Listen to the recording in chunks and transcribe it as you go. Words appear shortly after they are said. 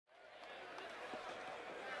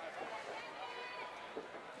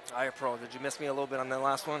All right, Pro, did you miss me a little bit on that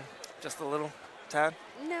last one? Just a little, tad?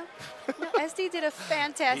 No. No, SD did a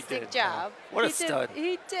fantastic job. What a stud.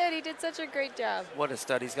 He did. He did such a great job. What a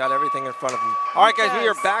stud. He's got everything in front of him. All right, guys, we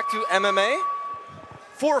are back to MMA.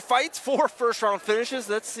 4 fights, 4 first-round finishes.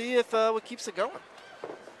 Let's see if what keeps it going.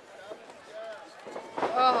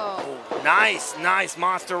 Oh. Nice, nice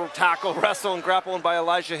monster tackle, wrestle, and grappling by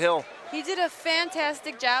Elijah Hill. He did a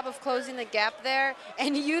fantastic job of closing the gap there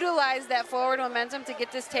and utilized that forward momentum to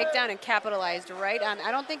get this takedown and capitalized right on.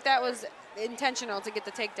 I don't think that was intentional to get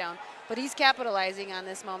the takedown, but he's capitalizing on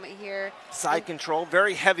this moment here. Side control,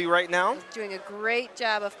 very heavy right now. He's doing a great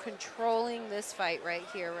job of controlling this fight right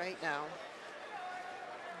here, right now.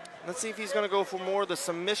 Let's see if he's going to go for more of the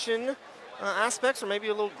submission aspects or maybe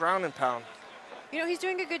a little ground and pound. You know, he's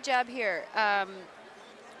doing a good job here. I'm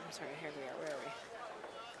sorry, here we are. Where are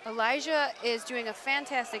we? Elijah is doing a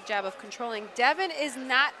fantastic job of controlling. Devin is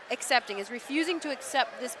not accepting, is refusing to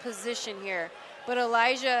accept this position here. But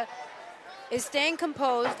Elijah is staying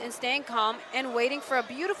composed and staying calm and waiting for a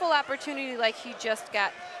beautiful opportunity like he just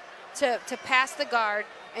got to pass the guard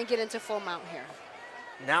and get into full mount here.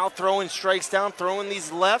 Now throwing strikes down, throwing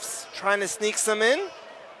these lefts, trying to sneak some in.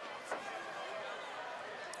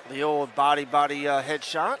 The old body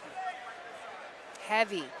headshot.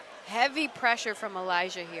 Heavy pressure from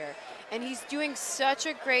Elijah here. And he's doing such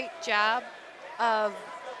a great job of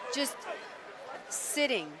just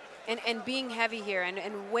sitting and being heavy here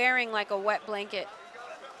and wearing like a wet blanket.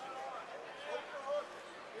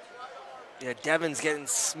 Yeah, Devin's getting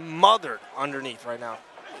smothered underneath right now.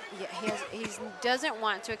 Yeah, he doesn't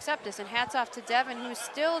want to accept this, and hats off to Devin, who's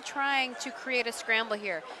still trying to create a scramble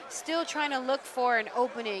here, still trying to look for an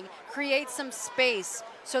opening, create some space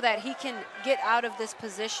so that he can get out of this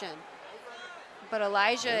position. But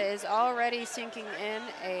Elijah is already sinking in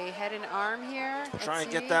a head and arm here. Trying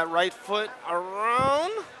to get that right foot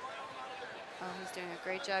around. Oh, he's doing a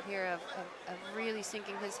great job here of really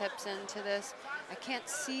sinking his hips into this. I can't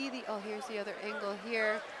see the, oh, here's the other angle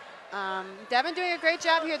here. Devin doing a great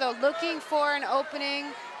job here, though, looking for an opening,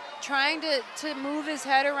 trying to move his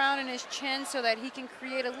head around and his chin so that he can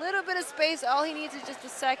create a little bit of space. All he needs is just a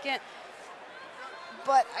second.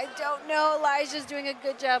 But I don't know. Elijah's doing a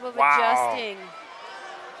good job of adjusting.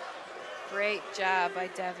 Great job by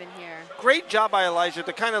Devin here. Great job by Elijah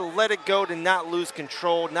to kind of let it go, to not lose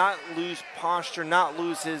control, not lose posture, not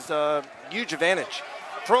lose his huge advantage.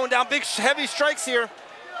 Throwing down big, heavy strikes here.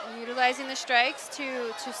 Utilizing the strikes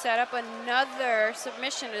to set up another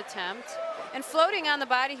submission attempt. And floating on the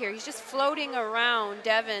body here. He's just floating around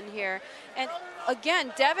Devin here. And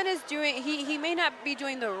again, Devin is doing, he may not be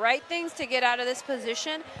doing the right things to get out of this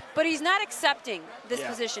position, but he's not accepting this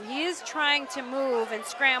position. He is trying to move and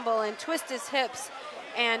scramble and twist his hips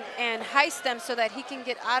and heist them so that he can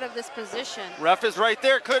get out of this position. Ref is right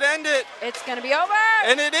there, could end it. It's gonna be over.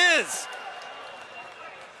 And it is.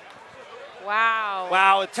 Wow.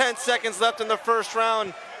 Wow, with 10 seconds left in the first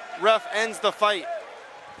round, ref ends the fight.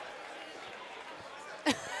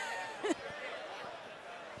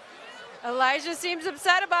 Elijah seems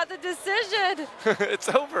upset about the decision. It's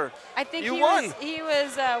over. I think he won. He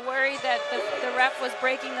was worried that the ref was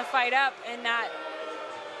breaking the fight up and not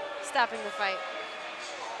stopping the fight.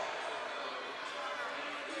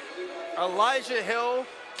 Elijah Hill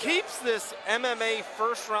keeps this MMA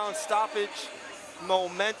first round stoppage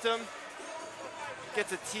momentum.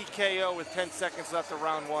 Gets a TKO with 10 seconds left of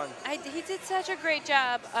round 1. He did such a great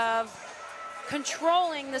job of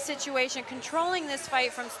controlling the situation, controlling this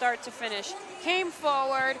fight from start to finish. Came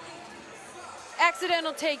forward,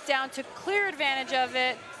 accidental takedown, took clear advantage of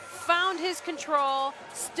it, found his control,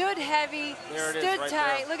 stood heavy, stood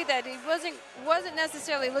tight. Look at that. He wasn't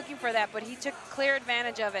necessarily looking for that, but he took clear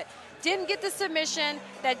advantage of it. Didn't get the submission.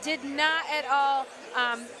 That did not at all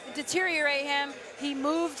deteriorate him. He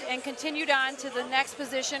moved and continued on to the next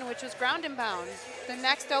position, which was ground and pound, the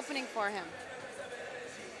next opening for him.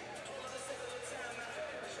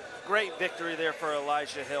 Great victory there for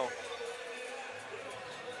Elijah Hill.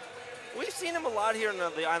 We've seen him a lot here on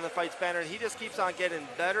the Fights banner, and he just keeps on getting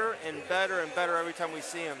better and better and better every time we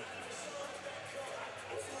see him.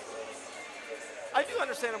 I do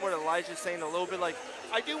understand what Elijah's saying a little bit. Like,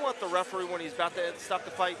 I do want the referee, when he's about to stop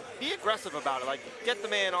the fight, be aggressive about it. Like, get the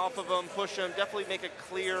man off of him, push him, definitely make it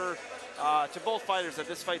clear to both fighters that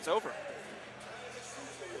this fight's over.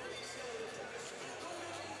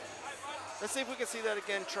 Let's see if we can see that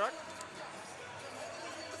again, Truck.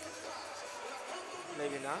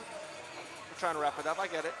 Maybe not. We're trying to wrap it up. I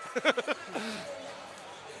get it.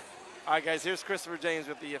 All right, guys, here's Christopher James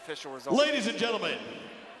with the official results. Ladies and gentlemen,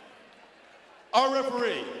 our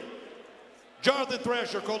referee, Jonathan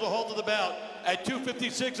Thrasher calls a halt to the bout at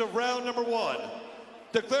 2:56 of round number 1.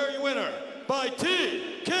 Declaring your winner by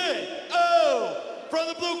TKO from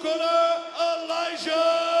the blue corner,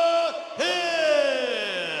 Elijah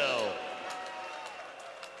Hill.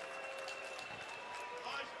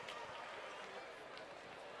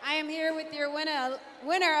 I am here with your winner,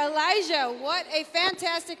 Elijah. What a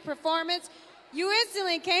fantastic performance. You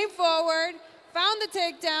instantly came forward, found the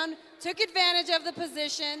takedown, took advantage of the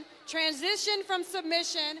position, transitioned from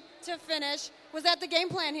submission to finish. Was that the game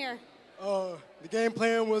plan here? The game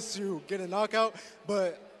plan was to get a knockout,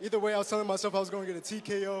 but either way, I was telling myself I was going to get a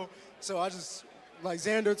TKO. So I just, like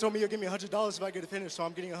Xander told me he'll give me $100 if I get a finish, so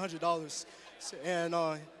I'm getting $100.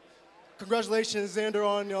 And congratulations, Xander,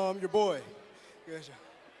 on your boy.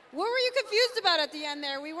 What were you confused about at the end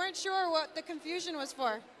there? We weren't sure what the confusion was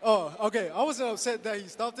for. Oh, okay. I wasn't upset that he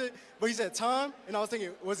stopped it, but he said time, and I was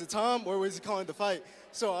thinking, was it time or was he calling the fight?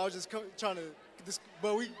 So I was just trying to,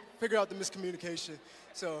 but we figured out the miscommunication.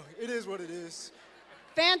 So it is what it is.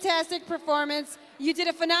 Fantastic performance. You did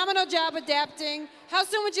a phenomenal job adapting. How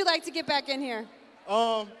soon would you like to get back in here?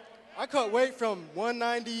 I cut weight from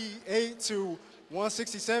 198 to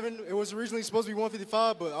 167. It was originally supposed to be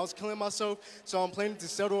 155, but I was killing myself, so I'm planning to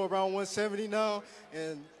settle around 170 now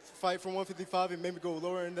and fight from 155 and maybe go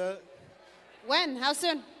lower than that. When? How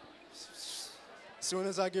soon? As soon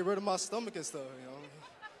as I get rid of my stomach and stuff, you know.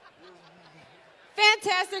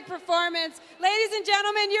 Fantastic performance. Ladies and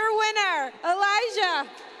gentlemen, your winner, Elijah.